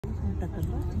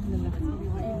Tataba.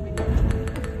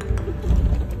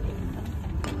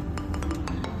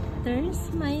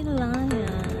 There's my lion.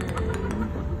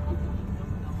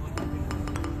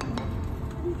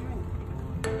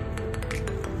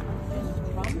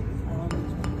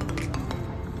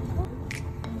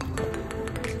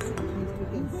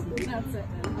 That's it.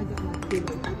 I got my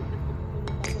feeling.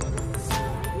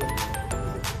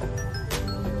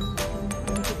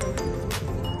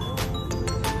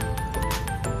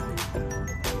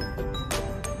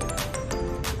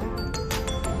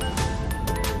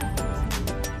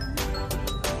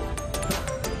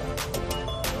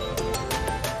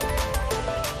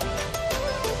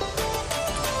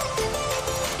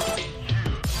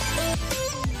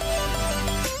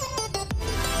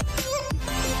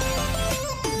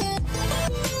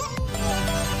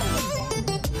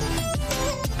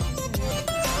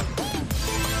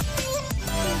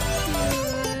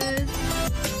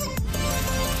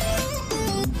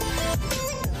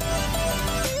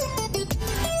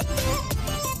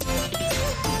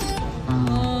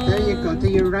 There you go, to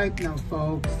your right now,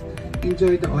 folks.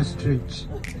 Enjoy the ostrich.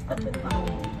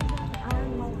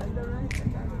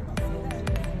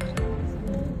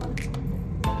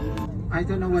 I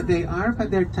don't know what they are,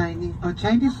 but they're tiny. Oh,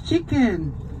 Chinese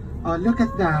chicken. Oh, look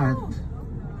at that.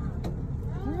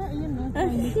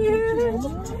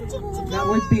 That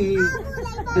would be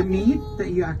the meat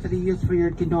that you actually use for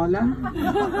your tinola.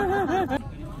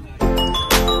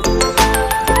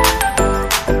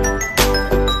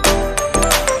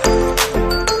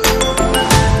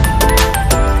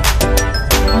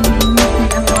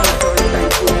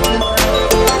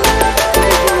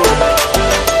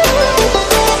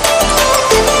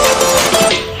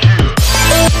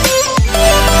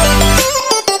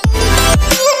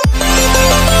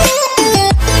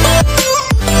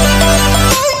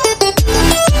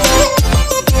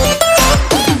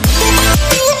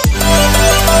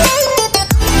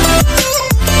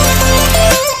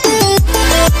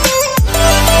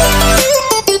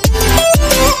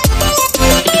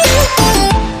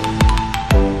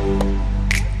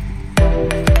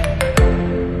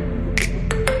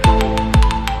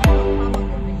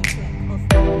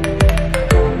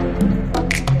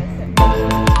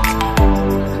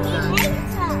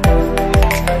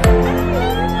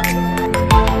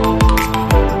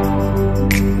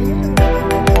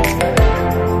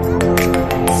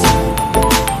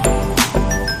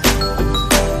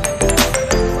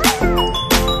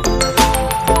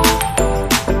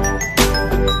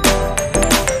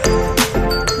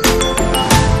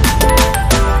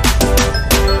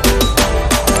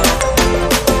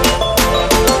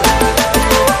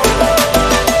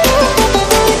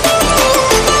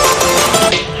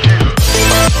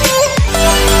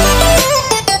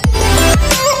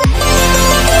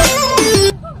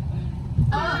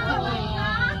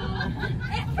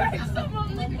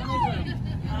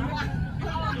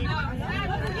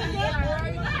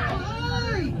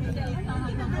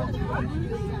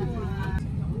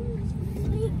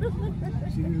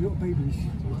 See the little babies.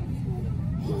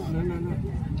 No.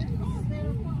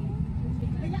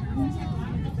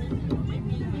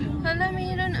 Hala,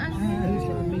 mayroon ano?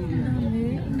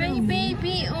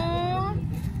 Baby, oh.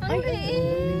 Ang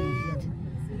liit.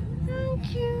 Ang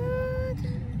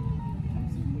cute.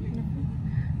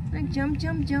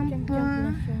 Nag-jump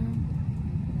pa.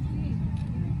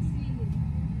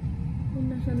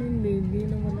 Nasaan na yung baby?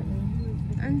 Nawala na.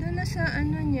 Ando na sa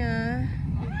ano niya.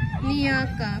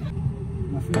 Niyakap.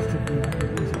 Ang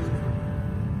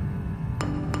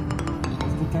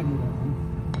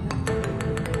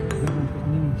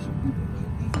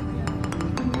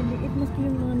liit mas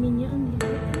yung mami niya. Ang liit.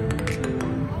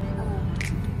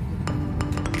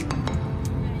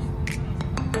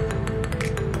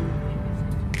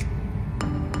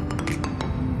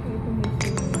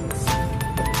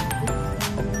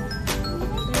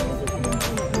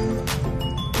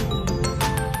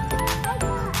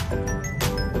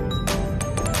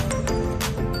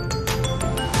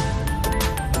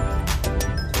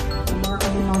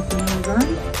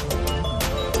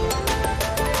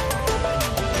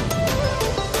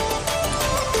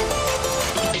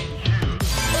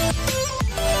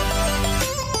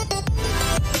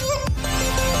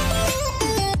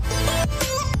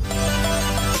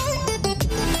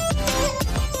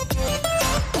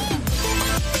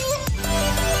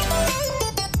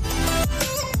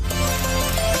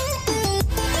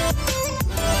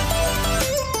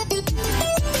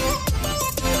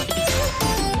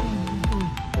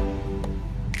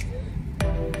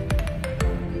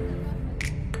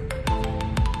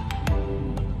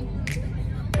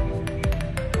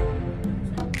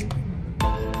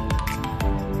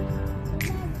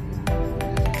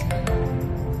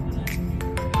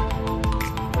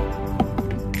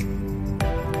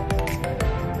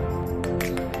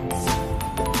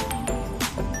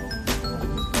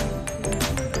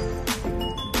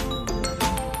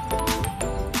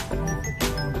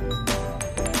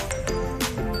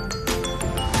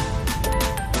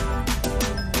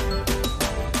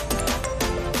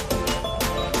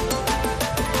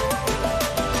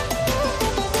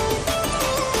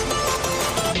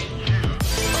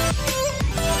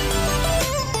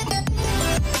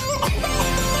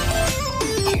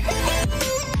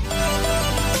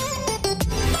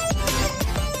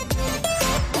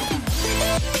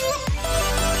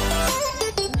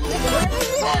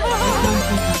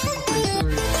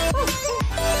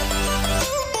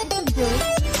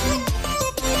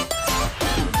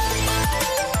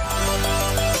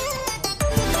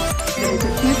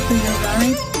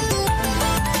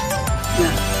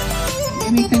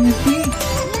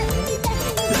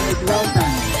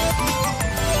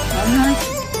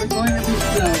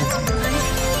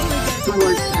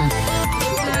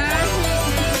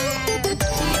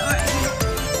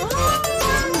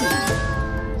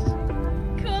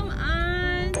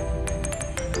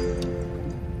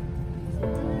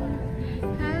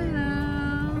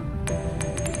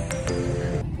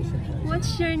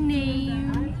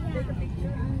 name.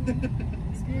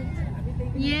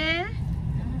 Yeah?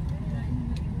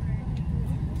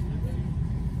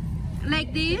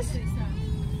 Like this?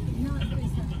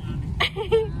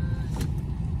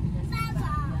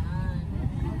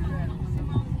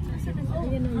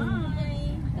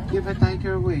 Give a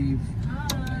tiger wave.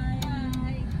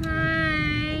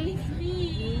 Hi.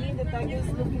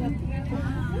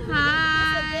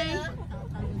 Hi.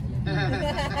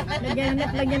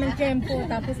 Lagyan ng tempo,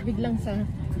 tapos biglang sa...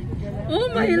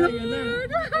 Oh my Lord!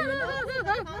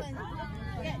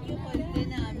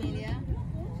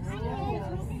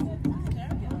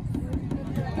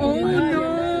 Oh no!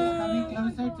 Coming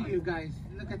closer to you guys.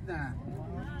 Look at that.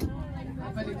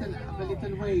 Have a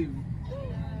little wave.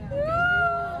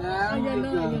 There we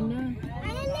go.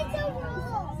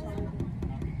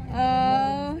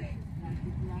 Oh,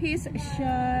 he's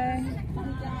shy.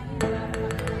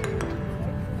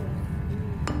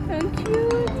 So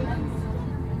cute.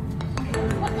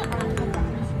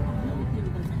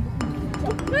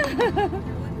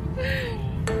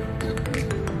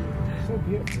 So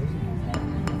beautiful.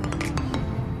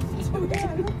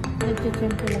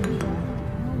 Nagtitempo lang siya.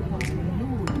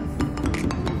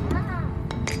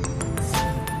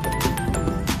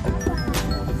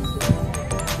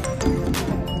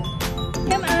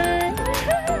 Come on.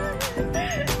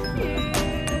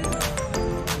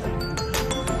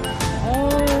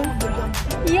 Oh,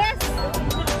 yes.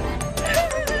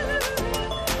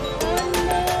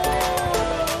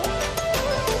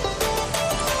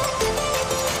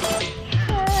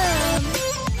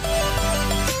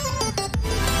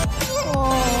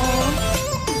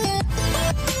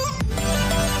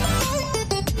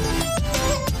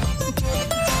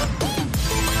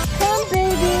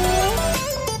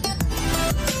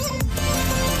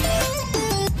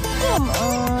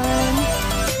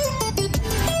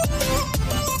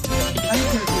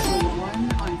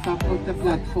 The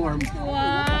platform.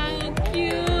 Wow,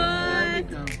 cute. There we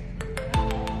go.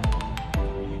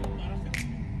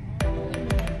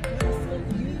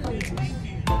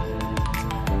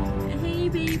 Hey,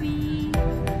 baby.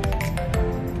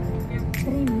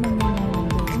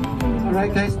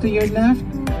 Alright guys, to your left,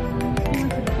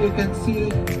 you can see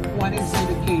one inside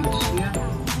the cage, yeah?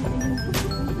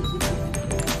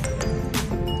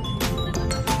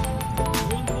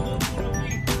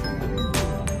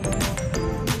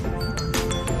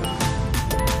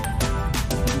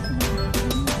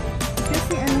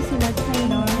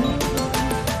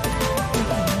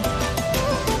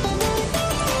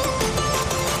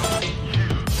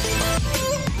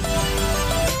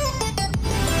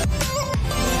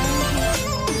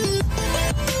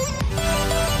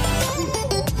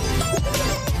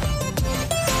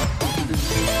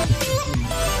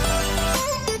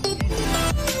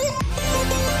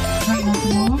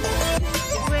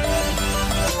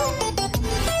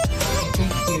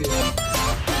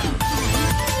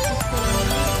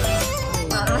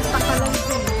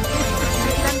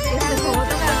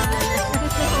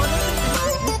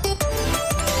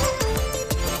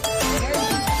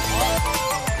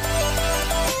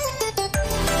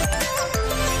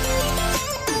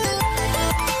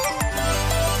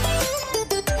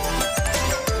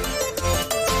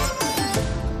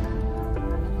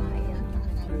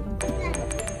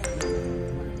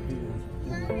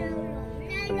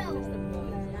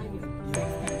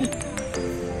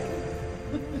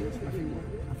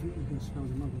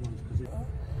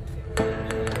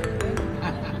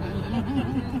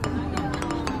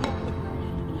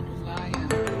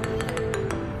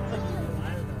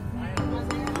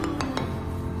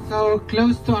 So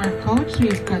close to our coach,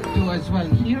 we've got two as well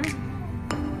here.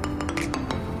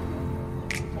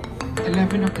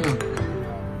 11 o'clock.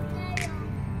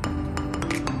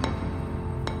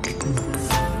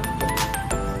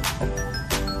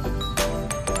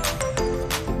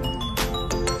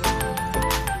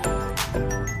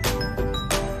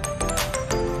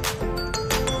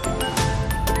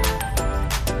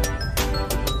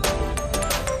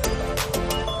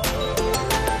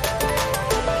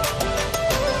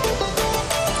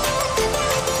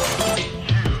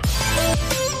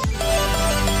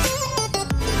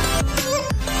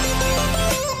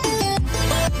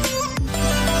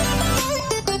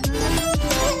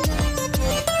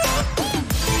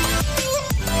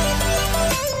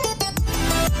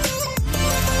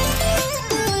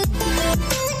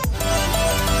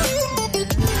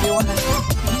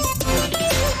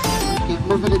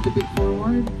 Move a little bit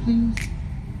forward, please.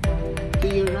 To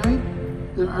your right,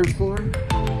 there are 4. To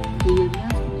your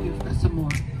left, you've got some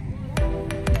more.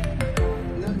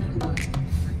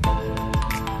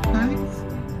 Nice.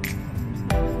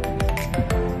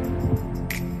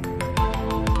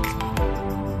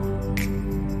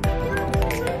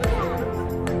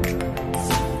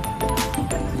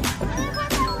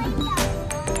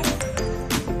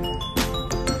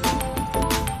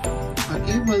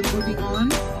 moving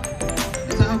on.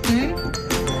 Is that okay?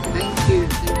 Thank you.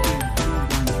 Thank you.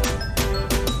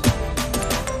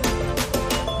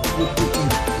 Move on.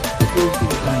 It's the closing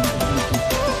time. Thank you.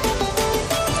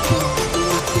 So, we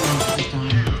will finish the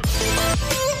time.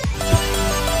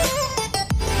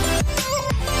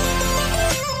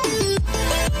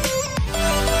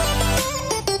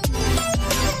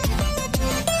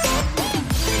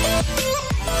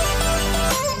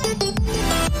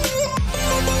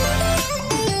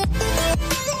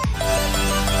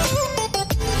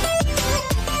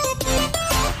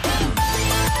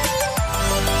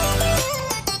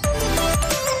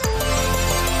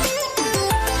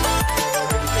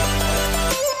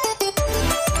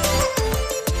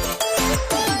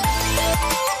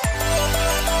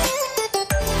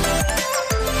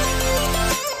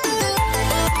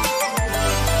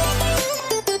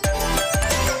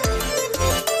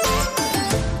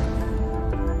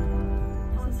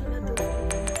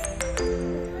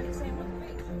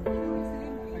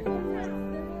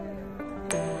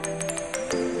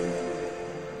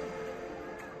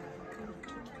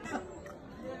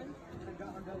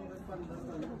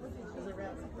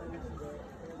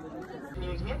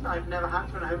 Using it, I've never had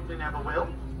to and hopefully never will.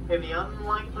 In the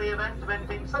unlikely event of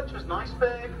anything such as an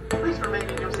iceberg, please remain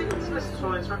in your seats. Listen to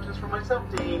all instructions from myself,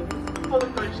 Dean, for the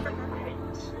coach straight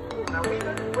Kate. Now, we've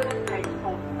been winning Kate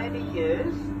for many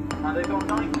years. They've got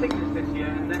 9 signets this year,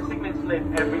 and their signets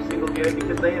live every single year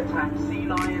because they attack sea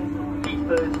lions,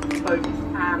 keepers, boats,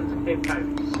 and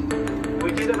hippos.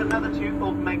 We did have another 2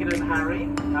 called Meghan and Harry,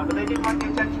 but they didn't like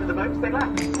the attention of the boats, they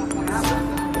left. That's what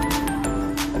happened.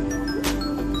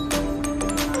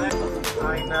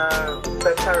 I know,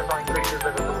 they're terrifying creatures,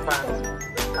 Liverpool fans.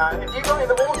 If you got in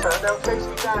the water, they'll chase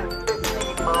you down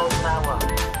 15 miles an hour.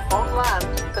 On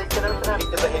land, they can open up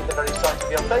because they hit the very side of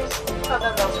your face, and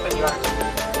then they'll spin you out.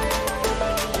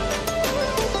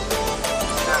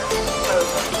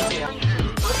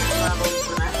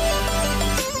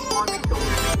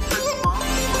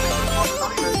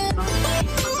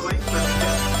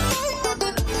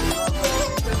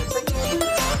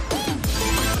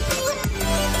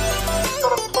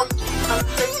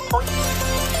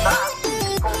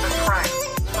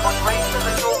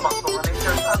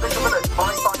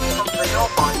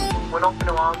 We're not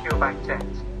going to argue about it.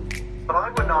 But I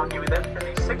wouldn't argue with him because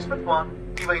he's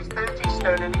 6'1", he weighs 30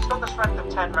 stone, and he's got the strength of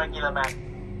 10 regular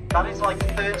men. That is like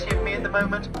 30 of me at the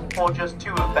moment, or just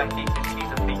 2 of Becky because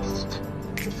she's a beast.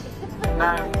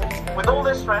 Now, with all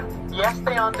this strength, yes,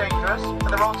 they are dangerous, but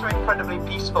they're also incredibly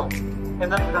peaceful. In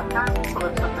that with a handful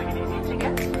of something and he's eating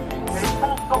it, it is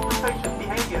called compensation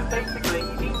behaviour. Basically,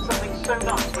 he's eaten something so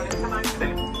nice when it's come out of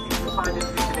him, he's decided to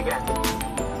eat it again.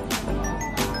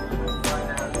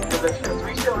 Delicious.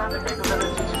 We still have the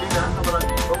capability to do that, but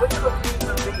we're going to look at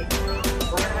the beach.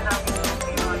 We're going to head out into the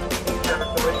feline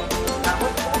territory. Now,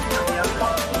 unfortunately, I'm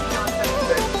not going to do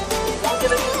this. What we're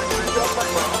going to do is we're going to drop my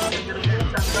mark. We're going to get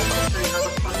that up to have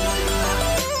a fun to do that.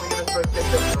 We're going to throw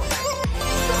fish over your head.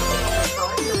 Start on the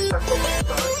side, going back on the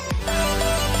side.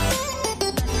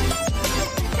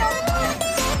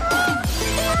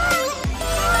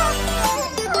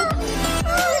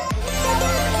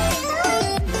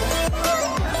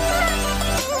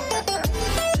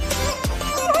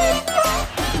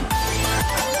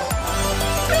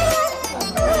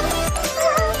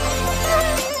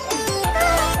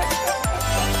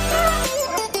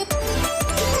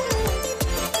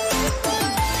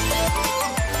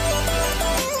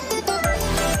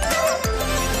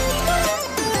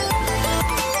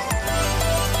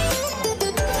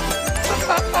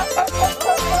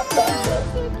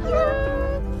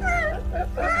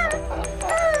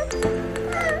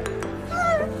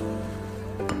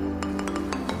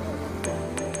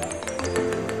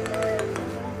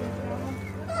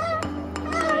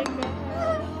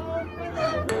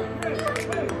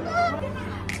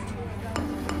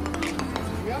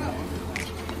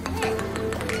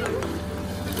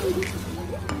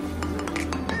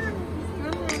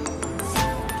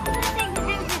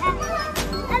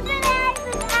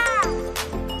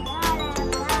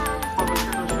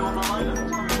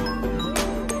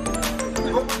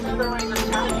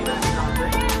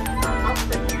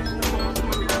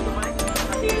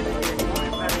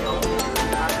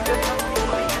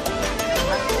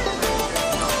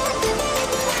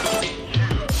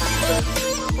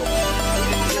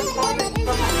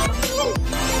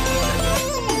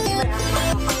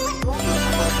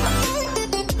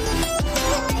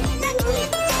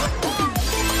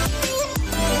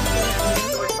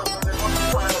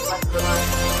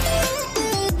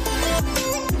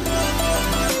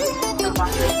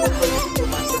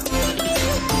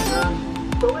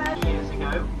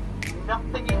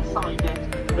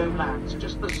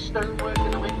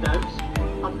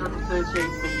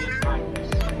 safe for